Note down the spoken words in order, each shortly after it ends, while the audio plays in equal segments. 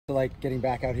Like getting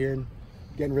back out here and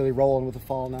getting really rolling with the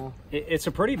fall now? It's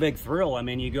a pretty big thrill. I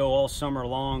mean, you go all summer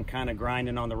long kind of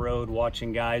grinding on the road,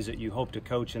 watching guys that you hope to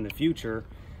coach in the future,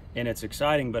 and it's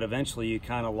exciting, but eventually you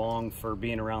kind of long for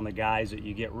being around the guys that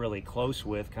you get really close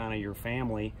with, kind of your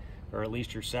family, or at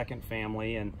least your second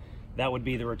family, and that would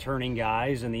be the returning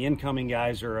guys. And the incoming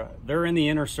guys they're in the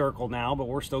inner circle now, but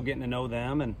we're still getting to know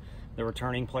them, and the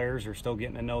returning players are still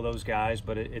getting to know those guys.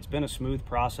 But it's been a smooth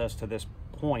process to this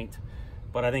point.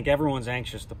 But I think everyone's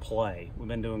anxious to play. We've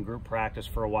been doing group practice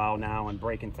for a while now and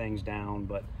breaking things down,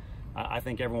 but I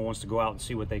think everyone wants to go out and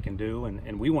see what they can do,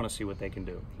 and we want to see what they can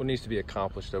do. What needs to be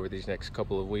accomplished over these next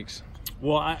couple of weeks?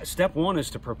 Well, step one is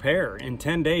to prepare. In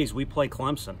 10 days, we play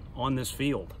Clemson on this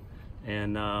field.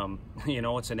 And, you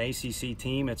know, it's an ACC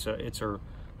team. It's a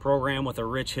program with a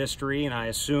rich history, and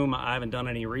I haven't done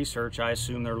any research, I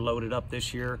assume they're loaded up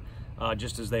this year,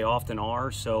 just as they often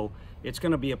are. So it's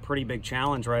going to be a pretty big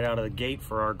challenge right out of the gate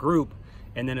for our group.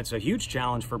 And then it's a huge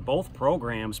challenge for both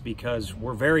programs because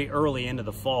we're very early into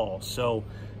the fall. So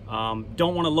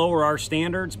don't want to lower our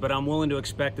standards, but I'm willing to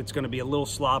expect it's going to be a little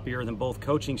sloppier than both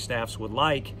coaching staffs would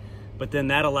like. But then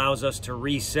that allows us to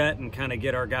reset and kind of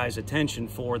get our guys' attention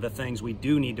for the things we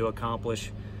do need to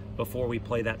accomplish before we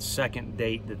play that second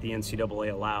date that the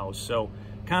NCAA allows. So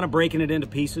kind of breaking it into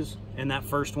pieces, and that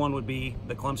first one would be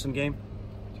the Clemson game.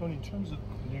 Tony, in terms of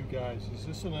new guys, is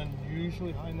this an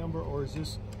unusually high number, or is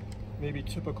this maybe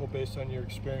typical based on your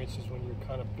experiences when you're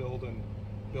kind of building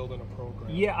a program?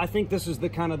 Yeah, I think this is the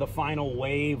kind of the final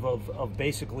wave of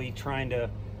basically trying to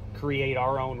create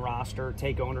our own roster,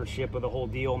 take ownership of the whole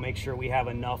deal, make sure we have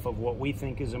enough of what we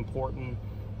think is important,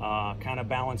 kind of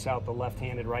balance out the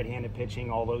left-handed, right-handed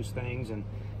pitching, all those things.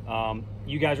 And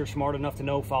you guys are smart enough to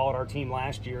know, followed our team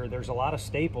last year, there's a lot of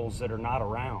staples that are not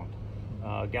around.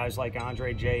 Guys like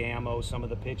Andre J. Ammo, some of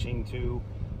the pitching too.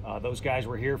 Those guys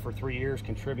were here for 3 years,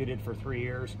 contributed for 3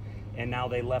 years, and now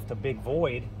they left a big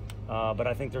void. But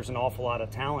I think there's an awful lot of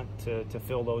talent to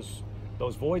fill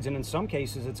those voids, and in some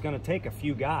cases it's going to take a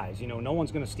few guys. You know, no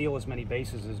one's going to steal as many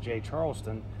bases as Jay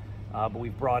Charleston, but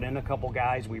we've brought in a couple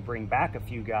guys, we bring back a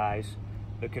few guys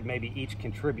that could maybe each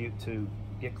contribute to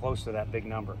get close to that big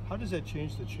number. How does that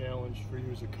change the challenge for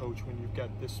you as a coach when you've got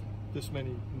this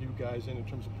many new guys in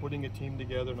terms of putting a team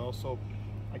together and also,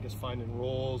 I guess, finding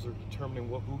roles or determining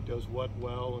who does what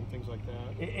well and things like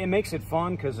that? It makes it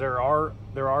fun because there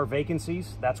are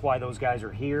vacancies. That's why those guys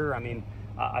are here. I mean,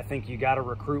 I think you got to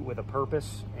recruit with a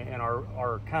purpose, and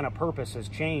our kind of purpose has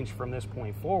changed from this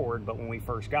point forward. But when we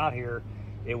first got here,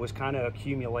 it was kind of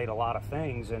accumulate a lot of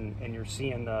things, and you're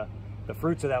seeing the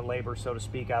fruits of that labor, so to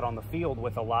speak, out on the field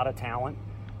with a lot of talent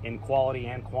in quality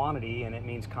and quantity, and it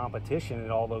means competition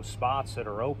at all those spots that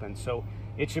are open. So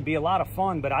it should be a lot of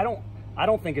fun, but I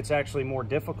don't think it's actually more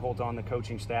difficult on the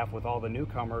coaching staff with all the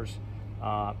newcomers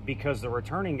because the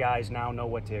returning guys now know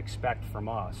what to expect from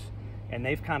us. And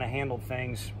they've kind of handled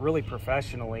things really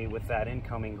professionally with that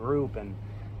incoming group and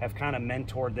have kind of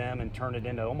mentored them and turned it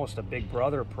into almost a big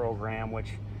brother program,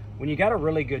 which when you got a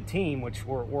really good team, which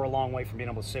we're a long way from being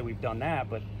able to say we've done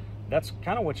that, but that's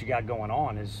kind of what you got going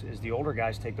on is the older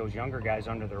guys take those younger guys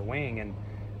under their wing, and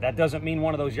that doesn't mean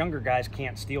one of those younger guys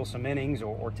can't steal some innings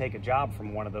or take a job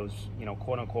from one of those, you know,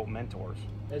 quote-unquote mentors.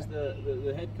 As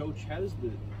the head coach, how does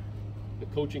the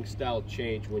coaching style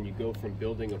change when you go from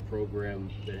building a program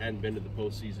that hadn't been to the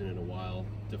postseason in a while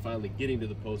to finally getting to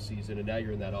the postseason, and now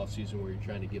you're in that offseason where you're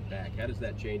trying to get back? How does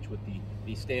that change with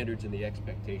the standards and the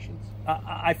expectations?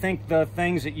 I think the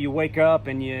things that you wake up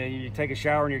and you take a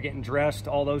shower and you're getting dressed,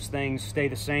 all those things stay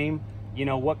the same. You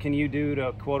know, what can you do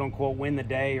to quote-unquote win the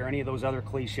day, or any of those other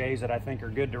cliches that I think are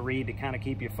good to read to kind of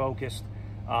keep you focused.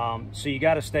 So you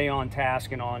got to stay on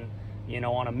task and on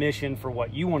a mission for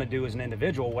what you want to do as an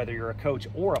individual, whether you're a coach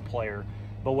or a player.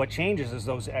 But what changes is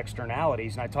those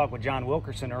externalities. And I talked with John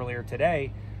Wilkerson earlier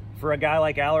today. For a guy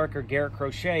like Alaric or Garrett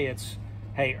Crochet, it's,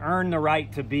 hey, earn the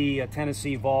right to be a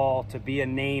Tennessee Vol, to be a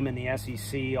name in the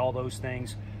SEC, all those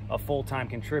things, a full-time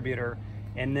contributor.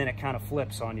 And then it kind of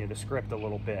flips on you, the script a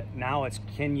little bit. Now it's,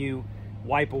 can you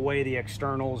wipe away the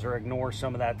externals or ignore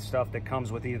some of that stuff that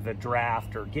comes with either the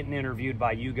draft or getting interviewed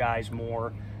by you guys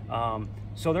more?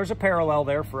 So there's a parallel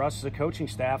there for us as a coaching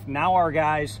staff. Now our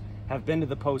guys have been to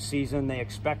the postseason. They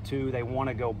expect to. They want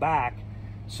to go back.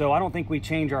 So I don't think we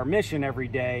change our mission every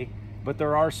day, but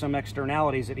there are some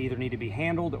externalities that either need to be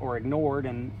handled or ignored,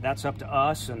 and that's up to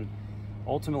us and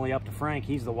ultimately up to Frank.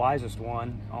 He's the wisest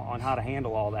one on how to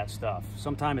handle all that stuff.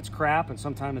 Sometimes it's crap and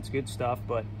sometimes it's good stuff,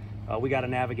 but we got to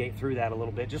navigate through that a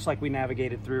little bit, just like we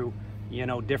navigated through, you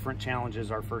know, different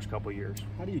challenges our first couple of years.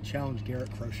 How do you challenge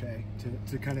Garrett Crochet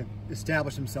to kind of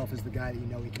establish himself as the guy that you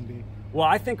know he can be? Well,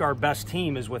 I think our best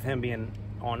team is with him being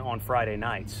on Friday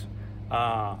nights.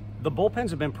 The bullpens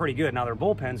have been pretty good. Now they're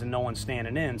bullpens and no one's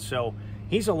standing in, so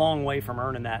he's a long way from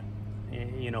earning that,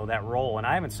 that role. And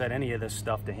I haven't said any of this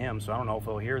stuff to him, so I don't know if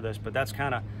he'll hear this, but that's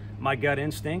kind of my gut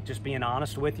instinct, just being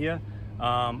honest with you.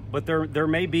 But there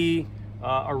may be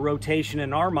a rotation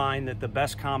in our mind that the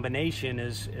best combination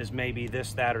is maybe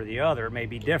this, that, or the other. It may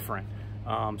be different.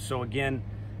 So again,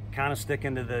 kind of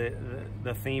sticking to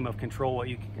the theme of control what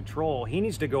you can control. He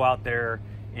needs to go out there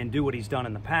and do what he's done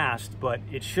in the past, but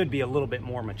it should be a little bit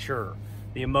more mature.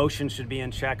 The emotion should be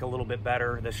in check a little bit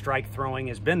better. The strike throwing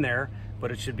has been there,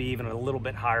 but it should be even a little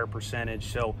bit higher percentage.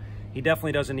 So he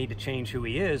definitely doesn't need to change who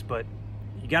he is, but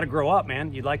you got to grow up,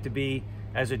 man. You'd like to be,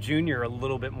 as a junior, a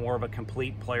little bit more of a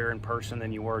complete player in person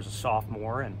than you were as a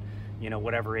sophomore, and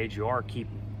whatever age you are, keep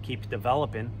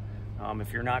developing.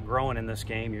 If you're not growing in this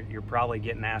game, you're probably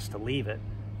getting asked to leave it.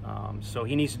 So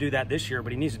he needs to do that this year,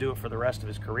 but he needs to do it for the rest of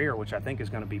his career, which I think is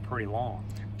going to be pretty long.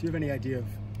 Do you have any idea of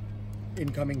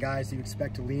incoming guys you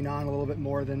expect to lean on a little bit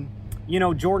more than?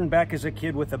 Jordan Beck is a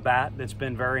kid with a bat that's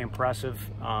been very impressive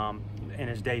in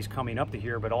his days coming up to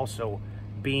here, but also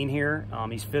being here.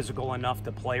 He's physical enough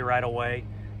to play right away,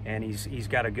 and he's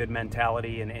got a good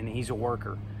mentality, and he's a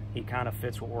worker. He kind of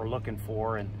fits what we're looking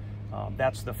for, and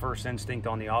that's the first instinct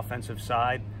on the offensive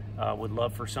side. Would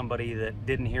love for somebody that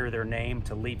didn't hear their name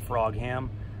to leapfrog him.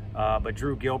 But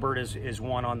Drew Gilbert is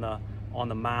one on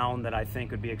the mound that I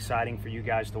think would be exciting for you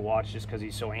guys to watch, just because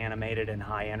he's so animated and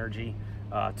high energy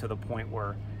to the point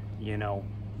where,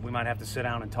 we might have to sit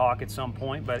down and talk at some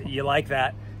point. But you like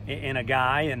that in a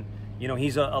guy, and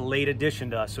he's a late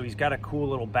addition to us, so he's got a cool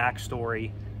little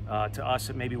backstory to us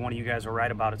that maybe one of you guys will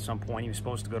write about at some point. He was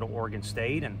supposed to go to Oregon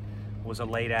State and was a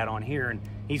late add-on here, and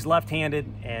he's left-handed,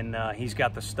 and he's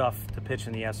got the stuff to pitch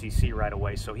in the SEC right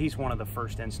away, so he's one of the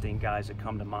first instinct guys that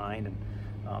come to mind.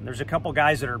 And there's a couple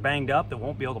guys that are banged up that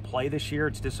won't be able to play this year.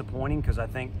 It's disappointing because I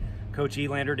think Coach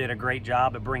Elander did a great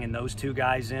job of bringing those two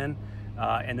guys in,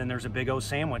 and then there's a big O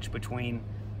sandwich between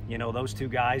those two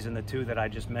guys and the two that I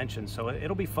just mentioned, so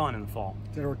it'll be fun in the fall.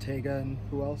 Is it Ortega and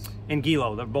who else? And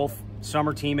Gilo. They're both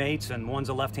summer teammates, and one's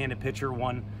a left-handed pitcher,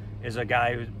 one is a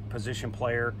guy who's a position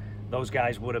player. Those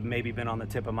guys would have maybe been on the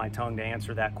tip of my tongue to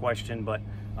answer that question, but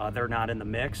they're not in the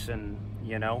mix. And,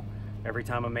 every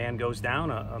time a man goes down,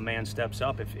 a man steps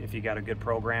up if you got a good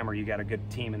program or you got a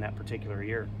good team in that particular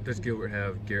year. Does Gilbert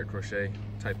have Garrett Crochet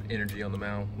type energy on the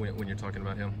mound when you're talking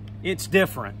about him? It's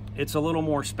different. It's a little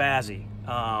more spazzy,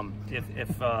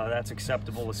 if that's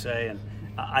acceptable to say. And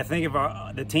I think if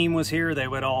the team was here, they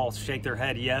would all shake their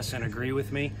head yes and agree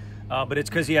with me. But it's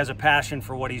because he has a passion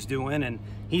for what he's doing, and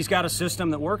he's got a system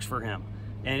that works for him.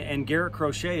 And Garrett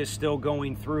Crochet is still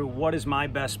going through, what is my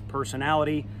best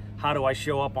personality? How do I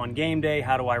show up on game day?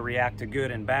 How do I react to good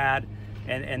and bad?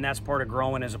 And that's part of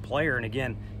growing as a player. And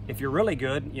again, if you're really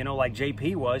good, like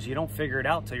JP was, you don't figure it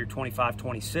out till you're 25,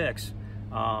 26.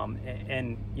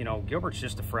 Gilbert's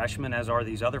just a freshman, as are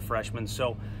these other freshmen.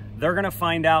 So they're going to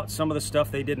find out some of the stuff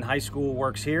they did in high school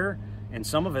works here, and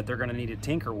some of it they're going to need to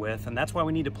tinker with. And that's why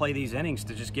we need to play these innings,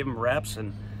 to just give them reps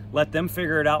and let them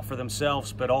figure it out for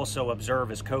themselves, but also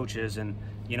observe as coaches and,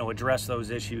 address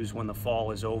those issues when the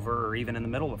fall is over or even in the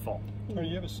middle of the fall. Tony,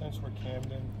 you have a sense where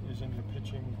Camden is in your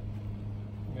pitching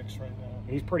mix right now?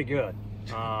 He's pretty good.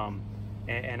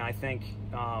 And I think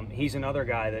he's another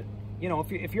guy that,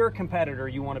 if you're a competitor,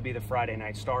 you want to be the Friday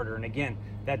night starter. And again,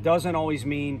 that doesn't always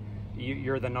mean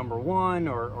you're the number one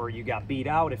or you got beat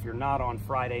out if you're not on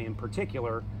Friday in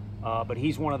particular. But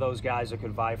he's one of those guys that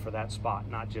could vie for that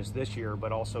spot, not just this year,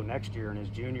 but also next year in his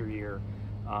junior year.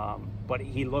 But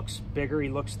he looks bigger, he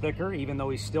looks thicker, even though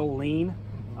he's still lean.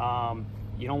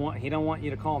 He don't want you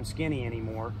to call him skinny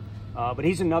anymore. But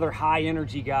he's another high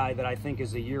energy guy that I think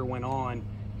as the year went on,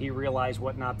 he realized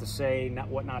what not to say,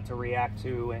 what not to react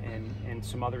to, and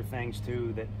some other things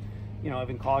too that,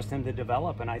 have caused him to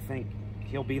develop. And I think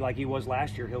he'll be like he was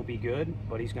last year. He'll be good,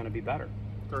 but he's going to be better.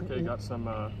 Turkey got some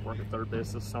work at third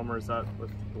base this summer. Is that,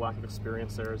 with the lack of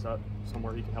experience there, is that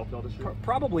somewhere he can help y'all this year?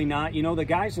 Probably not. The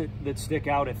guys that stick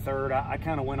out at third, I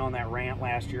kind of went on that rant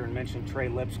last year and mentioned Trey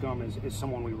Lipscomb is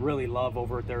someone we really love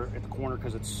over at the corner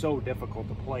because it's so difficult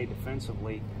to play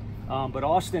defensively. But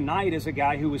Austin Knight is a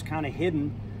guy who was kind of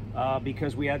hidden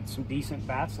because we had some decent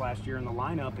bats last year in the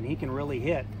lineup, and he can really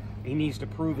hit. He needs to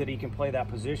prove that he can play that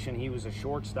position. He was a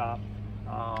shortstop,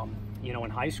 in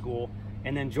high school.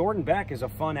 And then Jordan Beck is a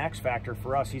fun X factor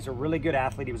for us. He's a really good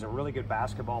athlete. He was a really good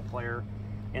basketball player.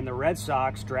 And the Red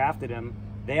Sox drafted him.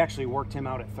 They actually worked him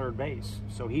out at third base.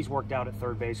 So he's worked out at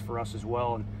third base for us as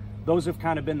well. And those have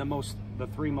kind of been the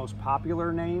three most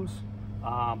popular names.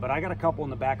 But I got a couple in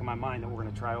the back of my mind that we're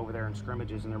going to try over there in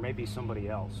scrimmages, and there may be somebody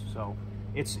else. So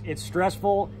it's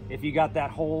stressful if you got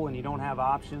that hole and you don't have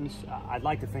options. I'd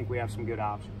like to think we have some good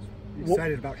options. You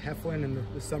excited about Heflin and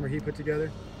the summer he put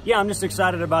together? Yeah, I'm just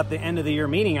excited about the end of the year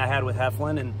meeting I had with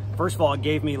Heflin. And first of all, it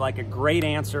gave me like a great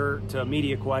answer to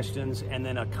media questions and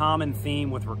then a common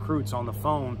theme with recruits on the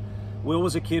phone. Will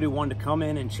was a kid who wanted to come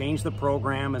in and change the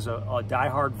program as a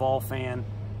diehard Vol fan,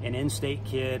 an in-state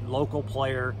kid, local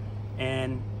player,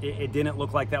 and it didn't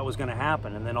look like that was going to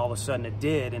happen. And then all of a sudden it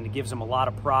did, and it gives him a lot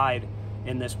of pride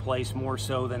in this place, more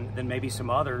so than maybe some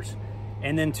others.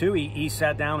 And then too, he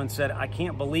sat down and said, I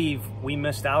can't believe we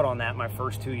missed out on that my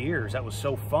first 2 years. That was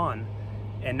so fun.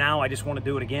 And now I just want to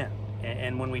do it again.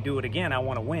 And when we do it again, I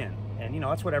want to win. And, you know,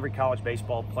 that's what every college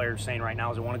baseball player is saying right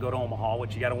now is I want to go to Omaha,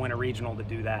 which you got to win a regional to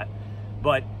do that.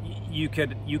 But you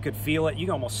could feel it. You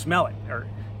can almost smell it or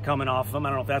coming off of him. I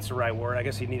don't know if that's the right word. I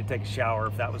guess he'd need to take a shower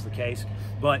if that was the case.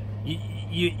 But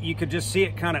you could just see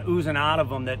it kind of oozing out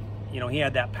of him that, you know, he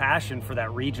had that passion for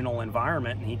that regional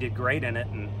environment, and he did great in it.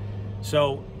 And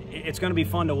so it's going to be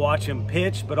fun to watch him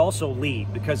pitch, but also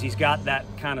lead, because he's got that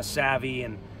kind of savvy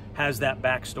and has that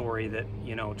backstory that,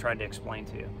 you know, tried to explain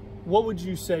to you. What would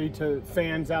you say to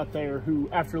fans out there who,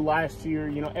 after last year,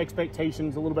 you know,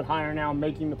 expectations a little bit higher now,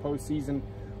 making the postseason?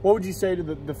 What would you say to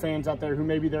the fans out there who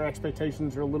maybe their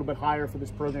expectations are a little bit higher for this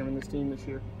program and this team this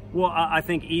year? Well, I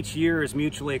think each year is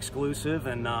mutually exclusive,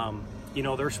 and you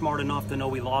know, they're smart enough to know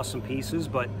we lost some pieces,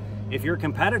 but if you're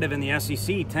competitive in the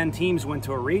SEC, 10 teams went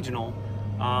to a regional,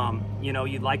 you know,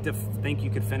 you'd like to think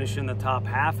you could finish in the top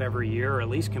half every year, or at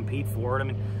least compete for it. I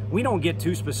mean, we don't get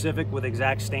too specific with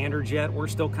exact standards yet. We're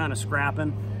still kind of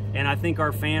scrapping, and I think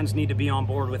our fans need to be on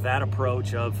board with that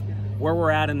approach of where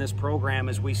we're at in this program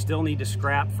is we still need to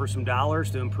scrap for some dollars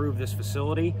to improve this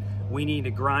facility. We need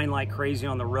to grind like crazy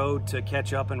on the road to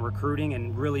catch up in recruiting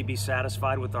and really be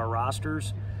satisfied with our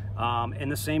rosters.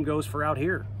 And the same goes for out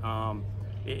here.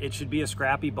 It should be a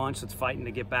scrappy bunch that's fighting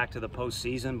to get back to the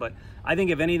postseason. But I think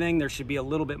if anything, there should be a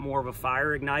little bit more of a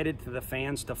fire ignited to the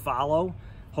fans to follow,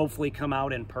 hopefully come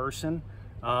out in person.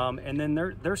 And then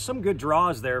there's some good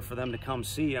draws there for them to come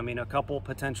see. I mean, a couple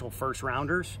potential first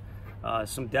rounders,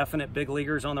 some definite big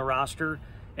leaguers on the roster,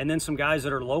 and then some guys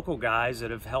that are local guys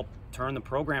that have helped turn the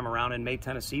program around and made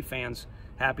Tennessee fans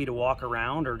happy to walk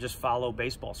around or just follow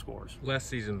baseball scores. Last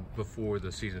season, before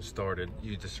the season started,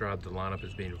 you described the lineup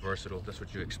as being versatile. That's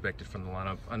what you expected from the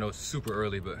lineup. I know it's super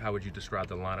early, but how would you describe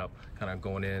the lineup kind of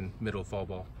going in middle of fall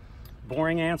ball?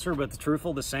 Boring answer, but the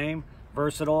truthful, the same.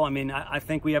 Versatile. I mean, I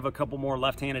think we have a couple more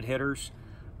left-handed hitters.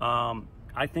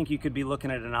 I think you could be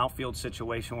looking at an outfield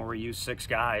situation where we use 6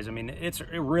 guys. I mean, it's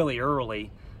really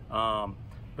early,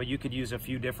 but you could use a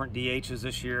few different DHs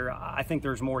this year. I think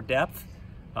there's more depth.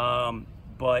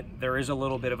 But there is a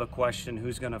little bit of a question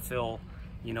who's going to fill,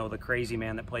 you know, the crazy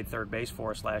man that played third base for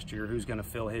us last year, who's going to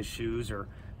fill his shoes or,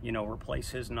 you know,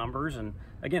 replace his numbers. And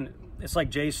again, it's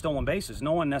like Jay's stolen bases.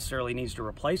 No one necessarily needs to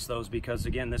replace those because,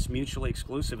 again, this mutually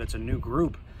exclusive, it's a new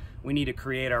group. We need to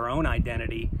create our own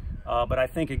identity. But I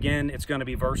think, again, it's going to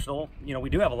be versatile. You know,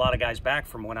 we do have a lot of guys back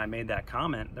from when I made that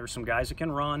comment. There's some guys that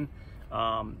can run.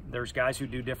 There's guys who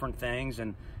do different things,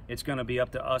 and it's going to be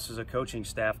up to us as a coaching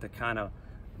staff to kind of,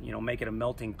 you know, make it a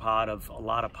melting pot of a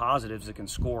lot of positives that can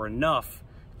score enough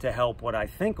to help what I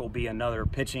think will be another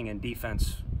pitching and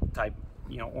defense type,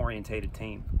 you know, orientated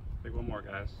team. Take one more,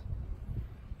 guys.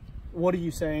 What are you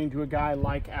saying to a guy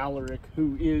like Alaric,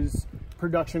 who is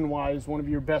production-wise one of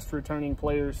your best returning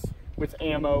players, with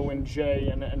Ammo and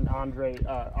Jay and Andre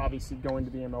obviously going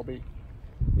to the MLB?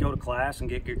 Go to class and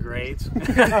get good grades,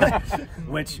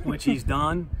 which he's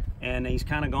done. And he's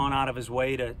kind of gone out of his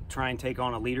way to try and take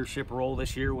on a leadership role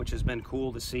this year, which has been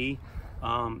cool to see.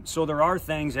 So there are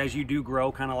things as you do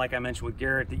grow, kind of like I mentioned with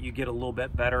Garrett, that you get a little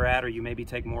bit better at, or you maybe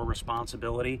take more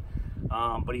responsibility.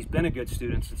 But he's been a good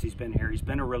student since he's been here. He's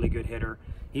been a really good hitter.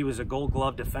 He was a Gold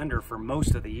Glove defender for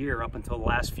most of the year up until the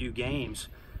last few games.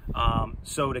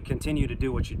 So to continue to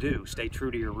do what you do, stay true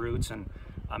to your roots. And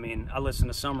I mean, I listen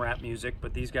to some rap music,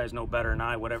 but these guys know better than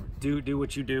I. Whatever, do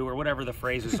what you do, or whatever the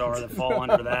phrases are that fall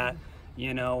under that.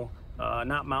 You know,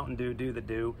 not Mountain Dew, do the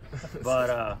do,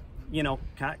 but you know,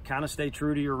 kind of stay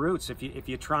true to your roots. If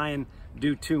you try and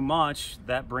do too much,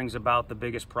 that brings about the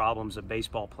biggest problems that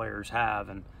baseball players have,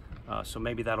 and so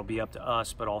maybe that'll be up to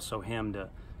us, but also him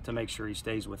to make sure he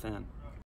stays within.